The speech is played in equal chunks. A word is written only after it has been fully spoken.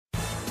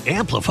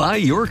Amplify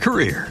your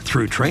career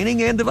through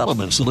training and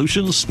development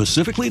solutions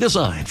specifically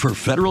designed for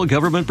federal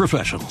government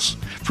professionals.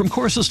 From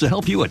courses to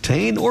help you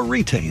attain or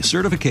retain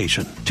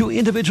certification, to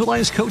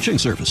individualized coaching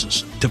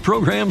services, to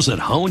programs that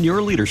hone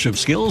your leadership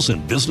skills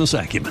and business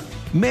acumen,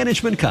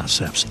 Management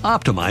Concepts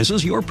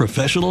optimizes your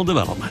professional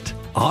development.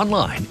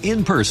 Online,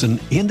 in person,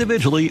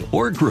 individually,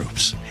 or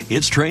groups,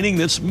 it's training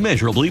that's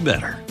measurably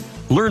better.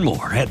 Learn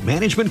more at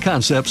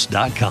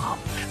managementconcepts.com.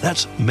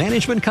 That's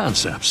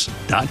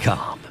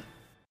managementconcepts.com.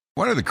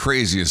 One of the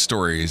craziest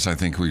stories I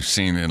think we've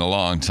seen in a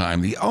long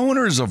time. The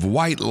owners of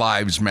White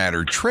Lives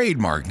Matter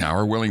trademark now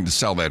are willing to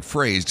sell that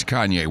phrase to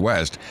Kanye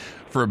West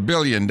for $1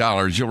 billion.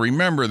 You'll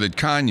remember that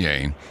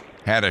Kanye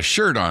had a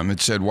shirt on that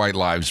said White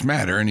Lives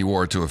Matter, and he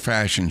wore it to a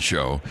fashion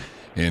show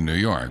in New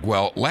York.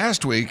 Well,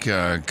 last week,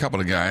 a couple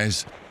of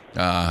guys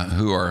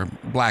who are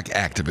black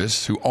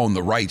activists who own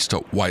the rights to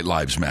White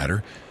Lives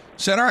Matter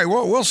said, all right,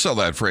 well, we'll sell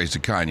that phrase to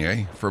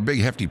Kanye for a big,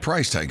 hefty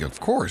price tag,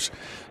 of course.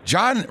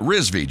 John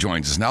Rizvi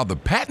joins us now, the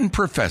patent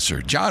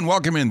professor. John,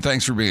 welcome in.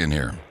 Thanks for being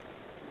here.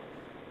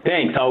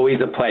 Thanks. Always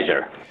a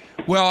pleasure.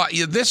 Well,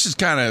 this is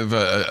kind of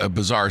a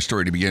bizarre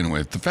story to begin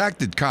with. The fact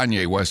that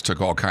Kanye West took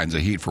all kinds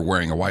of heat for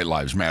wearing a White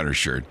Lives Matter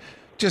shirt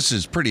just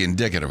is pretty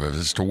indicative of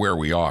as to where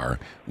we are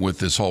with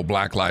this whole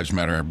Black Lives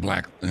Matter,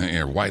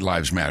 White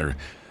Lives Matter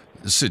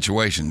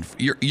situation.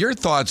 Your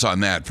thoughts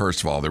on that,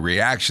 first of all, the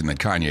reaction that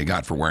Kanye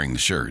got for wearing the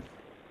shirt?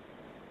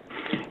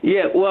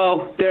 Yeah,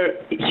 well,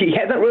 he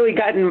hasn't really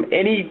gotten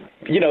any,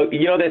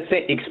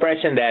 that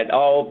expression that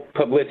all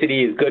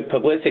publicity is good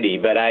publicity.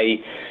 But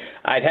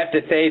I'd have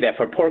to say that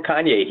for poor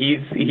Kanye,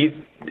 he's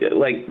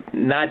like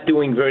not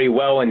doing very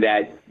well in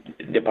that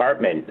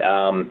department.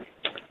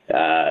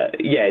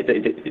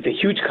 It's a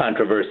huge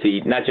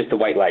controversy, not just the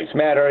White Lives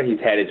Matter. He's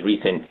had his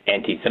recent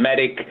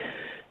anti-Semitic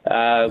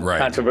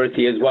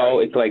controversy as well.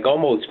 It's like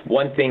almost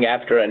one thing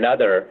after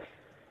another.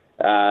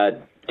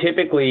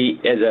 Typically,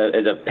 as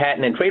a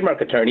patent and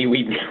trademark attorney,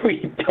 we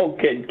don't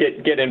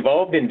get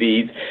involved in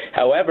these.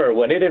 However,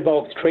 when it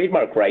involves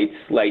trademark rights,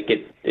 like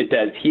it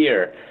does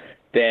here,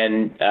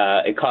 then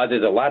it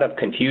causes a lot of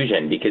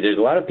confusion, because there's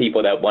a lot of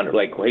people that wonder,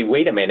 like, hey,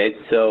 wait a minute,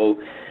 so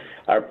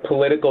our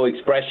political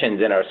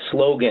expressions and our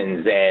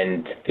slogans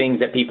and things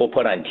that people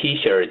put on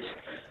T-shirts,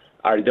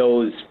 are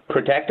those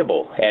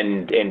protectable?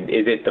 And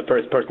is it the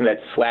first person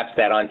that slaps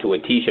that onto a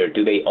T-shirt?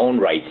 Do they own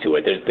rights to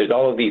it? There's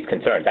all of these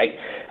concerns.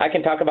 I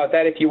can talk about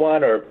that if you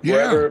want, or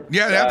wherever.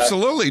 Yeah,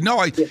 absolutely.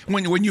 No,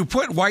 when you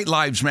put White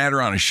Lives Matter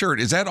on a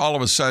shirt, is that all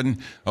of a sudden,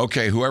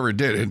 okay, whoever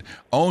did it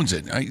owns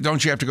it?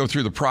 Don't you have to go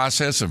through the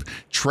process of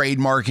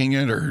trademarking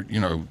it, or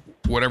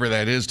whatever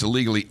that is, to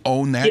legally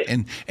own that? Yeah.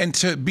 And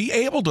to be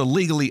able to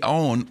legally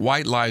own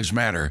White Lives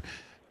Matter,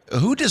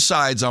 who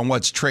decides on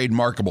what's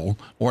trademarkable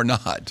or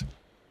not?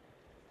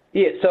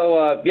 Yeah,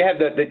 so you have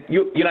the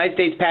United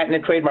States Patent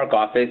and Trademark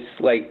Office.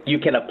 Like, you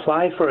can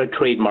apply for a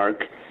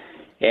trademark,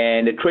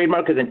 and a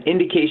trademark is an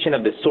indication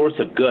of the source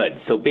of goods.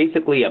 So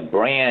basically, a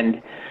brand,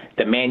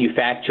 the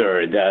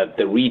manufacturer,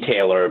 the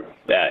retailer,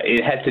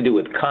 it has to do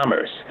with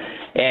commerce.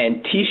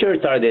 And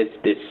T-shirts are this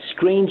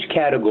strange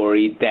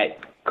category that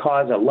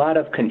cause a lot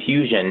of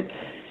confusion,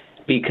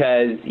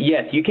 because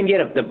yes, you can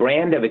get the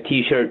brand of a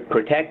T-shirt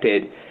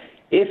protected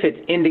if it's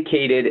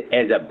indicated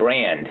as a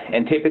brand.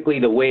 And typically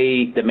the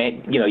way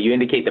you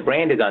indicate the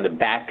brand is on the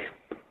back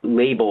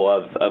label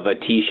of a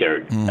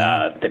T-shirt,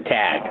 the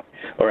tag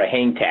or a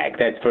hang tag.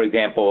 That's, for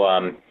example,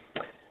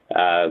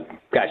 a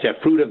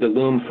Fruit of the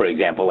Loom, for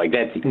example. Like,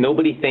 that's,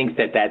 nobody thinks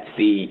that that's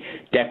the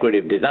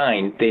decorative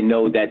design. They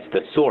know that's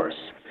the source.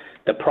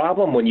 The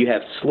problem when you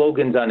have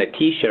slogans on a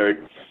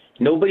T-shirt,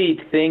 nobody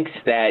thinks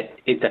that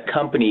it's a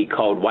company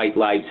called White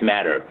Lives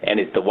Matter, and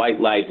it's the White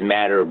Lives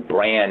Matter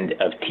brand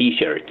of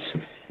T-shirts.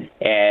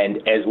 And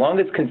as long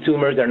as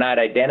consumers are not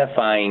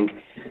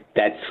identifying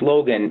that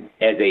slogan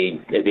as a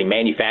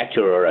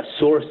manufacturer or a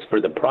source for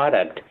the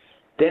product,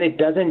 then it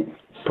doesn't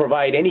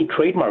provide any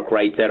trademark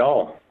rights at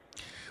all.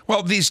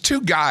 Well, these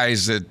two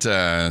guys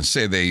that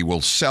say they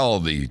will sell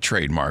the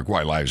trademark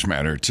White Lives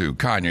Matter to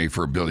Kanye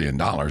for $1 billion,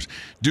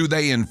 do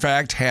they in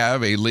fact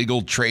have a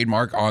legal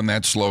trademark on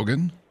that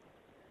slogan?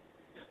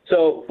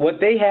 So what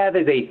they have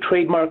is a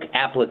trademark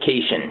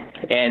application.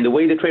 And the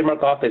way the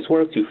trademark office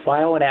works, you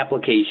file an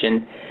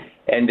application,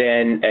 and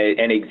then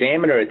an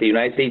examiner at the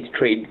United States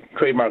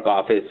Trademark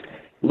Office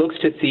looks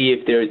to see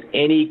if there's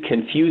any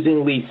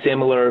confusingly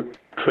similar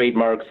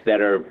trademarks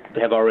that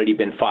have already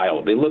been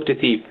filed. They look to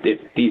see if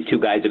these two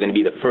guys are going to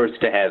be the first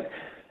to have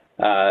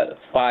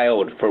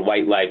filed for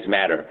White Lives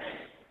Matter.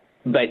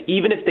 But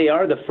even if they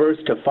are the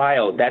first to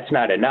file, that's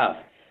not enough.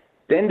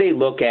 Then they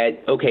look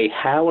at, okay,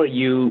 how are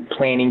you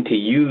planning to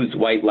use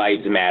White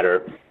Lives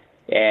Matter?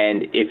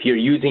 And if you're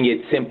using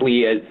it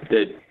simply as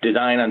the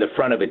design on the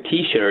front of a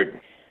T-shirt,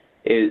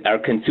 are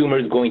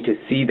consumers going to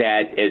see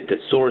that as the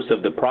source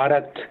of the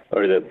product,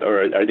 or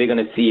are they going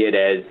to see it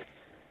as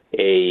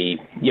a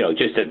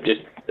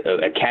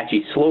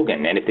catchy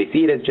slogan? And if they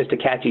see it as just a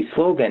catchy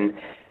slogan,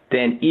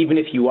 then even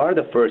if you are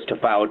the first to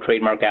file a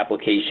trademark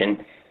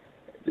application,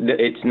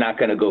 it's not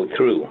going to go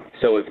through.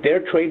 So if their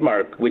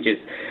trademark, which is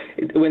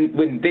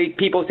when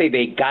people say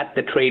they got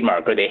the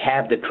trademark or they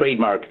have the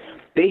trademark,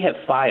 they have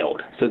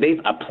filed. So they've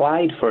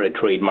applied for a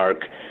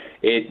trademark.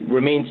 It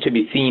remains to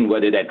be seen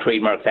whether that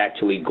trademark's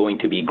actually going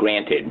to be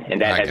granted,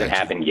 and that hasn't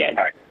happened yet.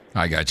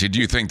 I got you. Do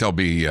you think they'll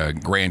be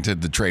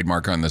granted the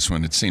trademark on this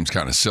one? It seems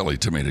kind of silly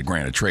to me to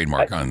grant a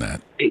trademark on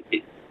that.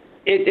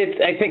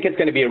 I think it's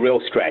going to be a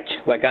real stretch.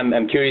 Like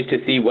I'm curious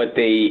to see what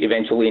they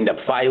eventually end up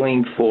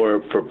filing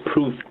for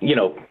proof. You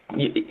know,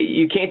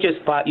 you can't just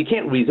you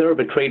can't reserve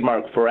a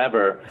trademark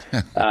forever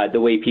the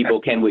way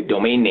people can with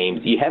domain names.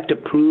 You have to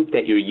prove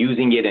that you're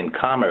using it in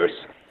commerce.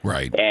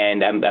 Right.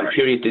 And I'm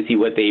curious to see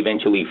what they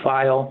eventually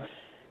file,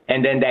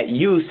 and then that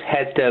use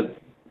has to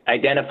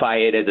identify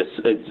it as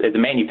a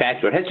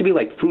manufacturer. It has to be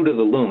like fruit of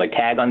the loom, a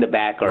tag on the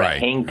back or a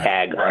hang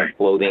tag on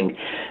clothing,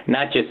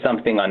 not just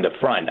something on the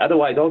front.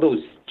 Otherwise, all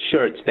those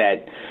shirts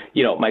that,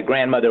 you know, my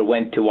grandmother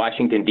went to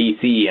Washington,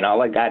 D.C., and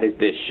all I got is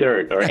this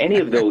shirt, or any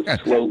of those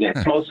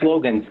slogans, small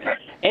slogans,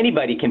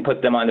 anybody can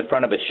put them on the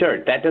front of a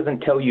shirt. That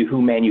doesn't tell you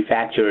who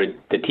manufactured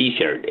the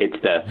T-shirt. It's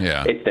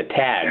the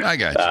tag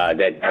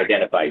that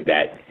identifies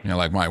that. You know,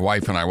 like my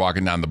wife and I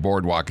walking down the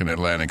boardwalk in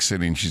Atlantic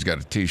City, and she's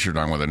got a T-shirt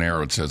on with an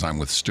arrow that says, "I'm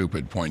with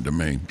stupid," pointing to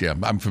me. Yeah,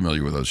 I'm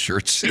familiar with those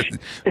shirts.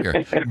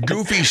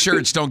 Goofy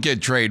shirts don't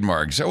get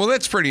trademarks. Well,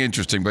 that's pretty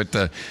interesting. But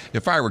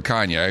if I were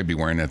Kanye, I'd be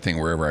wearing that thing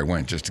wherever I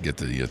went just to get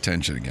the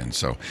attention again.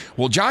 So,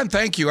 well, John,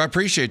 thank you. I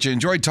appreciate you.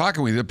 Enjoyed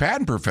talking with you, the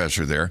patent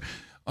professor there,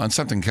 on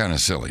something kind of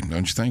silly,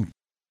 don't you think?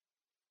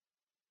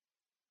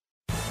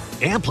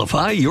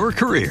 Amplify your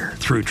career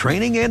through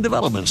training and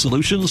development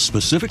solutions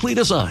specifically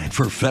designed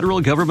for federal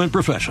government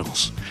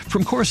professionals.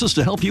 From courses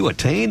to help you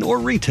attain or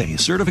retain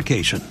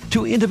certification,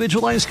 to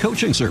individualized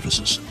coaching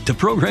services, to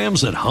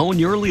programs that hone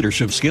your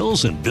leadership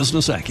skills and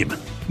business acumen,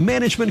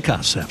 Management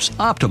Concepts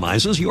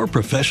optimizes your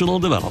professional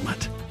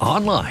development.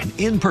 Online,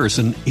 in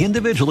person,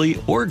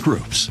 individually, or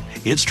groups,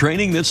 it's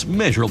training that's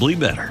measurably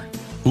better.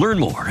 Learn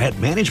more at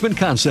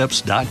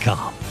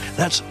managementconcepts.com.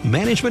 That's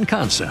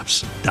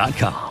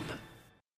managementconcepts.com.